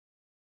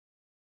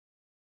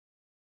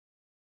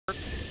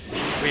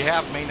we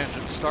have main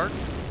engine start.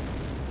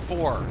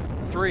 4,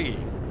 3,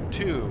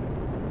 2,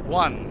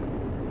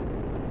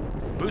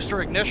 1.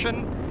 Booster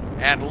ignition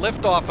and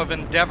liftoff of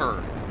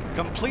Endeavour,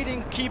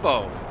 completing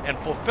Kibo and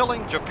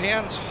fulfilling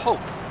Japan's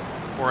hope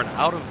for an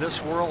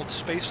out-of-this-world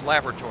space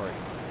laboratory.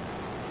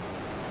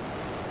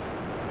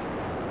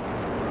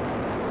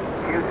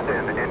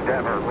 Houston,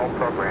 Endeavour, roll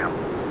program.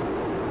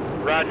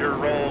 Roger,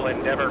 roll,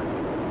 Endeavour.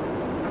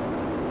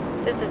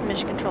 This is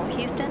Mission Control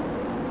Houston.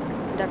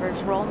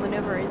 Endeavour's roll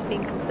maneuver is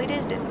being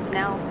completed. It's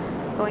now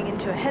going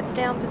into a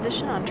heads-down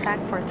position on track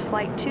for its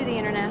flight to the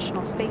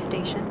International Space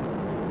Station.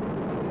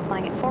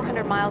 Flying at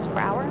 400 miles per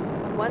hour,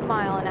 1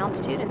 mile in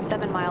altitude and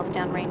 7 miles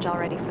downrange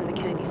already from the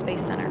Kennedy Space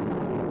Center.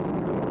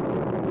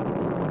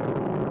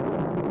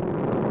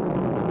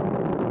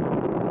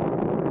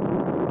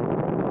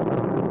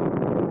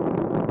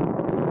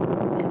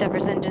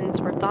 Endeavour's engines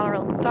were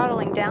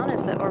throttling down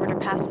as the orbiter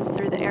passes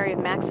through the area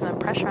of maximum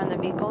pressure on the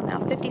vehicle,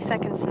 now 50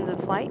 seconds into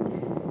the flight.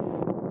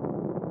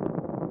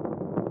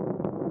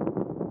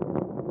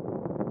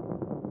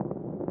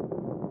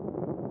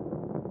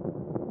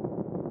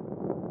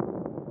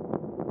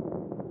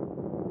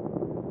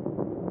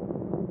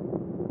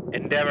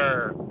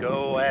 Endeavour,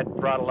 go at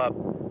throttle up.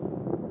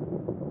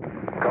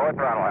 Go at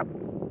throttle up.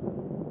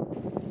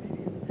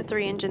 The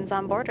 3 engines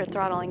on board are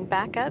throttling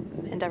back up.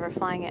 Endeavour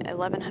flying at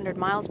 1,100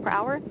 miles per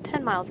hour,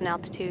 10 miles in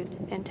altitude,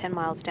 and 10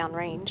 miles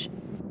downrange.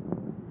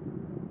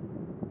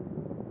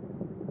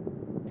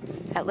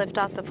 At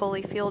liftoff, the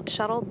fully fueled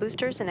shuttle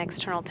boosters and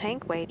external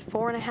tank weighed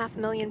 4.5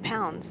 million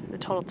pounds. The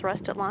total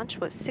thrust at launch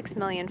was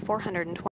 6,420,000